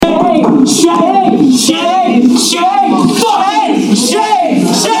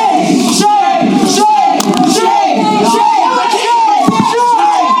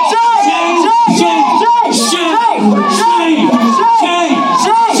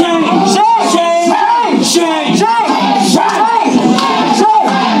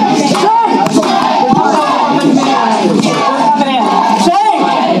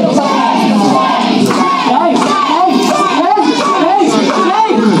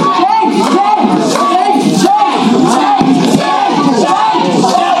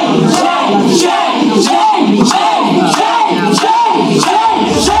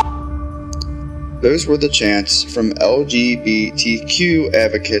Those were the chants from LGBTQ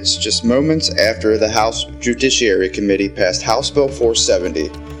advocates just moments after the House Judiciary Committee passed House Bill 470,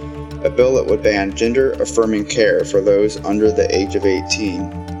 a bill that would ban gender-affirming care for those under the age of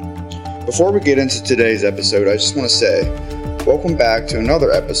 18. Before we get into today's episode, I just want to say, welcome back to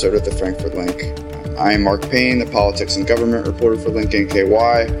another episode of the Frankfort LINK. I am Mark Payne, the Politics and Government reporter for Link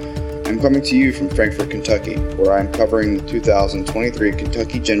NKY. I'm coming to you from Frankfort, Kentucky, where I am covering the 2023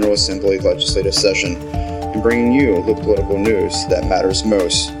 Kentucky General Assembly legislative session and bringing you the political news that matters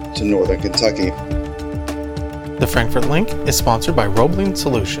most to Northern Kentucky. The Frankfort Link is sponsored by Roebling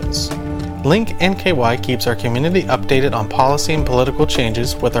Solutions. Link NKY keeps our community updated on policy and political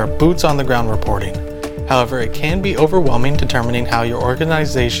changes with our boots-on-the-ground reporting. However, it can be overwhelming determining how your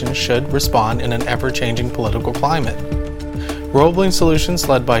organization should respond in an ever-changing political climate. Roebling Solutions,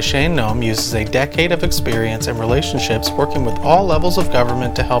 led by Shane Noem, uses a decade of experience and relationships working with all levels of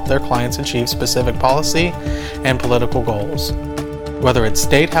government to help their clients achieve specific policy and political goals. Whether it's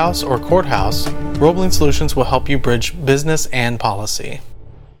State House or Courthouse, Roebling Solutions will help you bridge business and policy.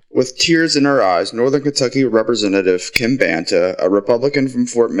 With tears in her eyes, Northern Kentucky Representative Kim Banta, a Republican from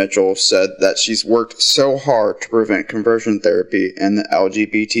Fort Mitchell, said that she's worked so hard to prevent conversion therapy in the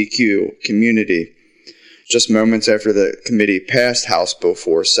LGBTQ community. Just moments after the committee passed House Bill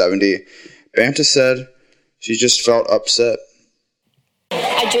 470, Banta said she just felt upset.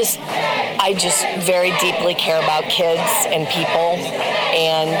 I just very deeply care about kids and people,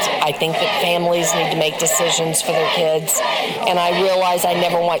 and I think that families need to make decisions for their kids, and I realize I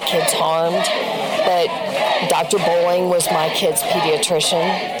never want kids harmed, but Dr. Bowling was my kid's pediatrician,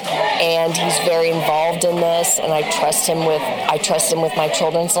 and he's very involved in this, and I trust him with my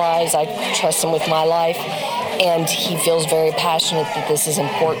children's lives, I trust him with my life, and he feels very passionate that this is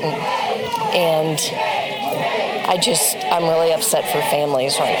important, and I'm really upset for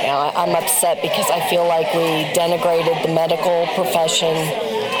families right now. I'm upset because I feel like we denigrated the medical profession.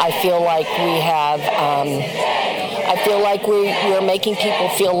 I feel like we're making people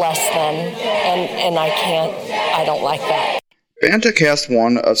feel less than, and I don't like that. Banta cast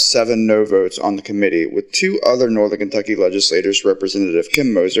one of 7 no votes on the committee, with 2 other Northern Kentucky legislators, Representative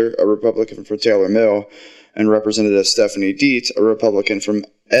Kim Moser, a Republican from Taylor Mill, and Representative Stephanie Dietz, a Republican from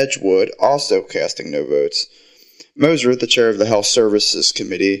Edgewood, also casting no votes. Moser, the chair of the Health Services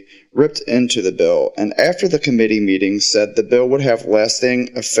Committee, ripped into the bill, and after the committee meeting said the bill would have lasting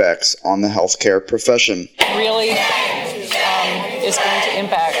effects on the healthcare profession. Really is going to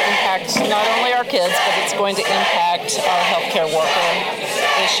impact not only our kids, but it's going to impact our healthcare worker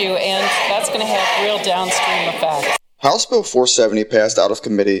issue, and that's going to have real downstream effects. House Bill 470 passed out of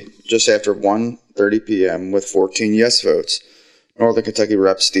committee just after 1:30 p.m. with 14 yes votes. Northern Kentucky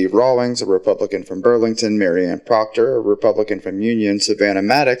Rep. Steve Rawlings, a Republican from Burlington, Mary Ann Proctor, a Republican from Union, Savannah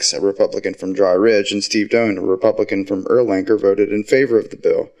Maddox, a Republican from Dry Ridge, and Steve Doan, a Republican from Erlanger, voted in favor of the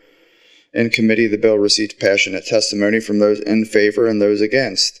bill. In committee, the bill received passionate testimony from those in favor and those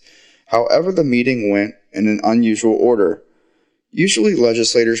against. However, the meeting went in an unusual order. Usually,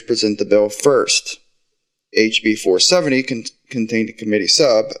 legislators present the bill first. HB 470 contained a committee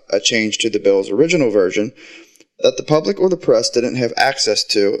sub, a change to the bill's original version, that the public or the press didn't have access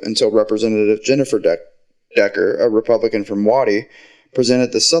to until Representative Jennifer Decker, a Republican from Waddy,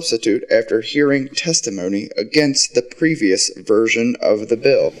 presented the substitute after hearing testimony against the previous version of the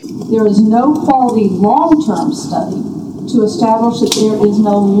bill. There is no quality long-term study to establish that there is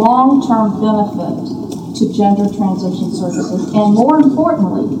no long-term benefit to gender transition services, and more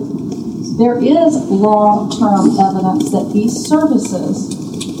importantly, there is long-term evidence that these services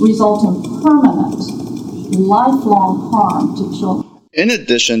result in permanent, lifelong harm to children. In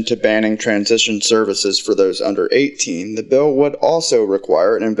addition to banning transition services for those under 18, the bill would also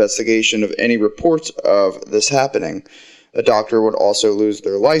require an investigation of any reports of this happening. A doctor would also lose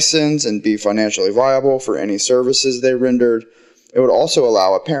their license and be financially liable for any services they rendered. It would also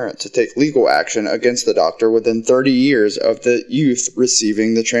allow a parent to take legal action against the doctor within 30 years of the youth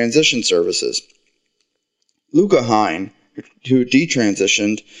receiving the transition services. Luca Hine, who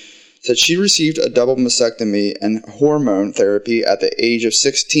detransitioned, said she received a double mastectomy and hormone therapy at the age of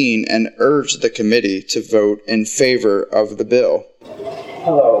 16 and urged the committee to vote in favor of the bill.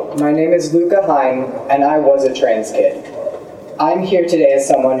 Hello, my name is Luca Hine, and I was a trans kid. I'm here today as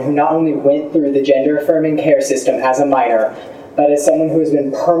someone who not only went through the gender-affirming care system as a minor, but as someone who has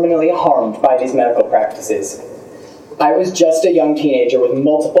been permanently harmed by these medical practices. I was just a young teenager with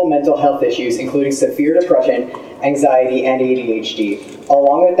multiple mental health issues, including severe depression, anxiety, and ADHD.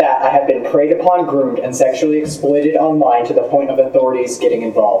 Along with that, I have been preyed upon, groomed, and sexually exploited online to the point of authorities getting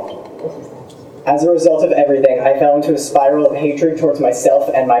involved. As a result of everything, I fell into a spiral of hatred towards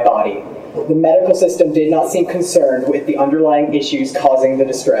myself and my body. The medical system did not seem concerned with the underlying issues causing the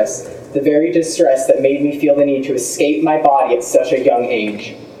distress, the very distress that made me feel the need to escape my body at such a young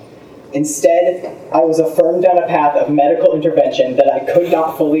age. Instead, I was affirmed down a path of medical intervention that I could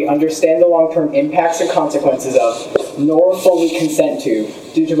not fully understand the long-term impacts and consequences of, nor fully consent to,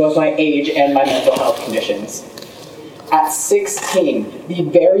 due to both my age and my mental health conditions. At 16, the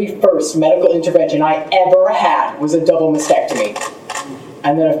very first medical intervention I ever had was a double mastectomy.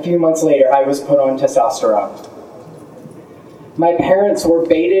 And then a few months later, I was put on testosterone. My parents were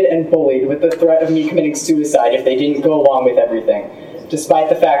baited and bullied with the threat of me committing suicide if they didn't go along with everything, despite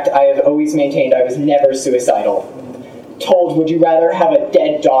the fact I have always maintained I was never suicidal. Told, would you rather have a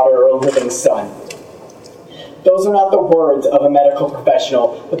dead daughter or a living son? Those are not the words of a medical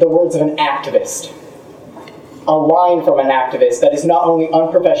professional, but the words of an activist. A line from an activist that is not only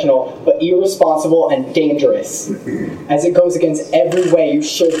unprofessional, but irresponsible and dangerous, as it goes against every way you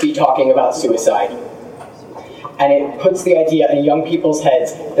should be talking about suicide. And it puts the idea in young people's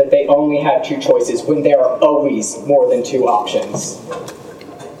heads that they only have two choices when there are always more than two options.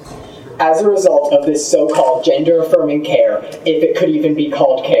 As a result of this so-called gender-affirming care, if it could even be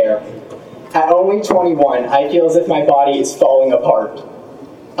called care, at only 21, I feel as if my body is falling apart.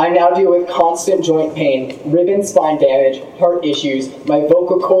 I now deal with constant joint pain, rib and spine damage, heart issues, my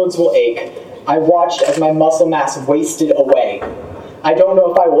vocal cords will ache. I watched as my muscle mass wasted away. I don't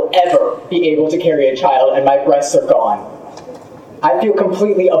know if I will ever be able to carry a child, and my breasts are gone. I feel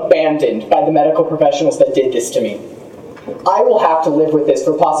completely abandoned by the medical professionals that did this to me. I will have to live with this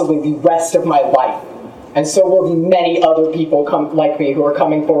for possibly the rest of my life, and so will the many other people like me who are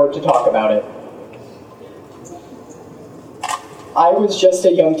coming forward to talk about it. I was just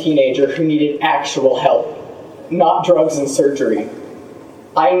a young teenager who needed actual help, not drugs and surgery.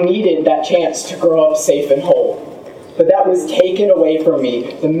 I needed that chance to grow up safe and whole. But that was taken away from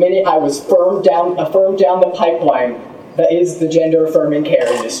me the minute I was affirmed down the pipeline that is the gender-affirming care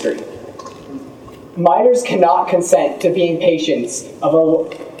industry. Minors cannot consent to being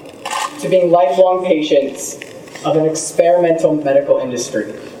lifelong patients of an experimental medical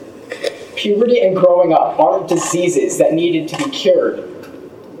industry. Puberty and growing up aren't diseases that needed to be cured.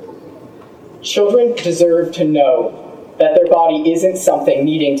 Children deserve to know that their body isn't something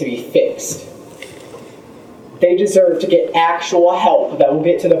needing to be fixed. They deserve to get actual help that will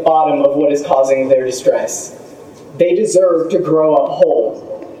get to the bottom of what is causing their distress. They deserve to grow up whole.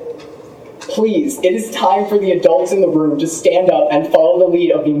 Please, it is time for the adults in the room to stand up and follow the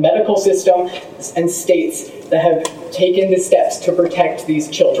lead of the medical system and states that have taken the steps to protect these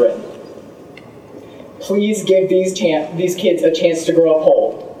children. Please give these kids a chance to grow up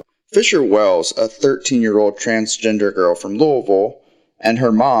whole. Fisher Wells, a 13-year-old transgender girl from Louisville, and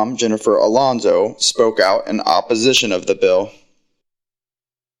her mom, Jennifer Alonzo, spoke out in opposition of the bill.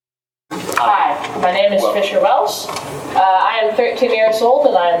 Hi, my name is Fisher Wells. I am 13 years old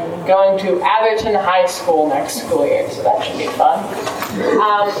and I'm going to Atherton High School next school year, so that should be fun.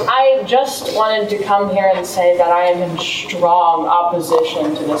 I just wanted to come here and say that I am in strong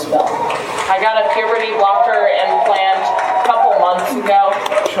opposition to this bill. I got a puberty blocker implant a couple months ago,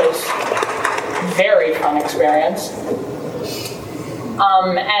 which was a very fun experience.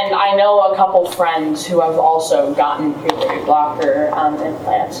 And I know a couple friends who have also gotten puberty blocker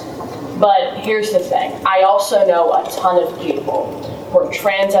implants. But here's the thing. I also know a ton of people who are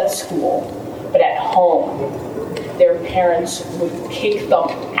trans at school, but at home, their parents would kick them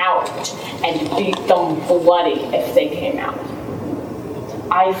out and beat them bloody if they came out.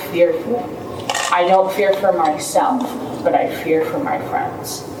 I fear for them. I don't fear for myself, but I fear for my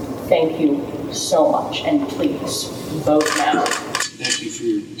friends. Thank you so much, and please vote no. Thank you for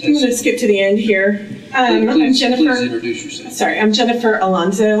your testimony. I'm going to skip to the end here. I'm Jennifer. Please introduce yourself. Sorry, I'm Jennifer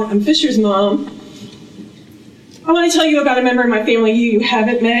Alonzo. I'm Fisher's mom. I want to tell you about a member of my family you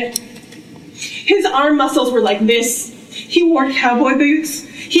haven't met. His arm muscles were like this. He wore cowboy boots.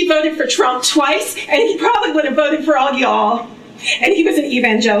 He voted for Trump twice, and he probably would have voted for all y'all. And he was an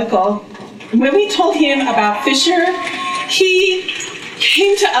evangelical. When we told him about Fisher, he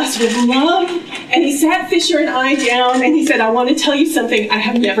came to us with love, and he sat Fisher and I down, and he said, I want to tell you something I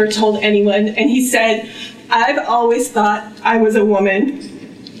have never told anyone. And he said, I've always thought I was a woman.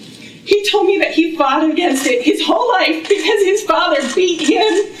 He told me that he fought against it his whole life because his father beat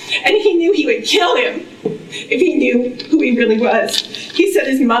him, and he knew he would kill him if he knew who he really was. He said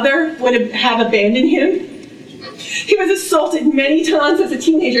his mother would have abandoned him. He was assaulted many times as a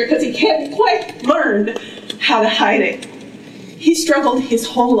teenager because he hadn't quite learned how to hide it. He struggled his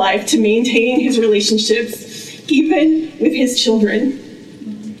whole life to maintain his relationships, even with his children.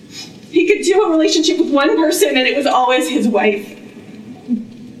 He could do a relationship with one person, and it was always his wife.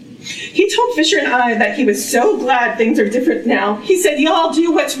 He told Fisher and I that he was so glad things are different now. He said, y'all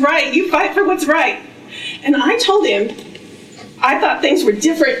do what's right. You fight for what's right. And I told him I thought things were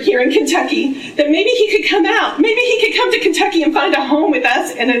different here in Kentucky, that maybe he could come out. Maybe he could come to Kentucky and find a home with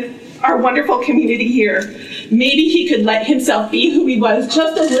us and our wonderful community here. Maybe he could let himself be who he was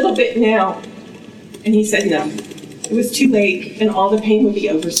just a little bit now. And he said no. It was too late, and all the pain would be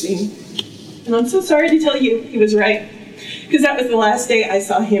over soon. And I'm so sorry to tell you, he was right, because that was the last day I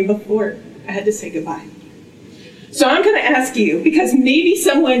saw him before I had to say goodbye. So I'm going to ask you, because maybe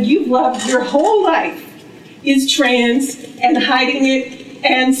someone you've loved your whole life is trans and hiding it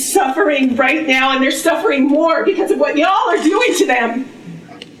and suffering right now, and they're suffering more because of what y'all are doing to them.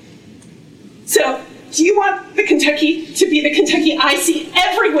 So, do you want the Kentucky to be the Kentucky I see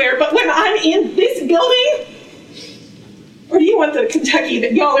everywhere, but when I'm in this building? Or do you want the Kentucky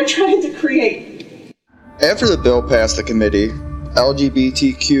that y'all are trying to create? After the bill passed the committee,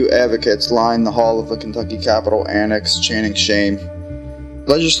 LGBTQ advocates lined the hall of the Kentucky Capitol Annex chanting shame.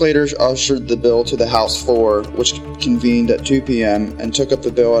 Legislators ushered the bill to the House floor, which convened at 2 p.m. and took up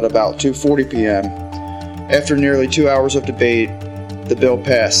the bill at about 2:40 p.m. After nearly 2 hours of debate, the bill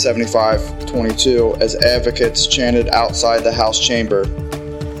passed 75-22 as advocates chanted outside the House chamber.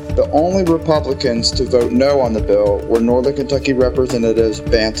 The only Republicans to vote no on the bill were Northern Kentucky Representatives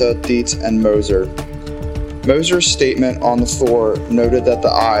Banta, Dietz, and Moser. Moser's statement on the floor noted that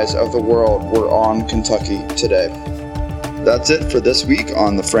the eyes of the world were on Kentucky today. That's it for this week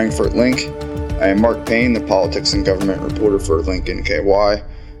on the Frankfort Link. I am Mark Payne, the politics and government reporter for Link NKY.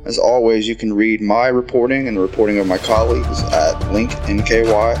 As always, you can read my reporting and the reporting of my colleagues at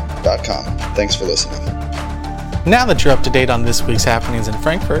linknky.com. Thanks for listening. Now that you're up to date on this week's happenings in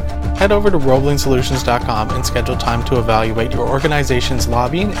Frankfort, head over to roblingsolutions.com and schedule time to evaluate your organization's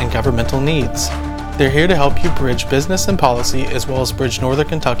lobbying and governmental needs. They're here to help you bridge business and policy as well as bridge Northern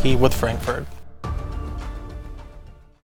Kentucky with Frankfort.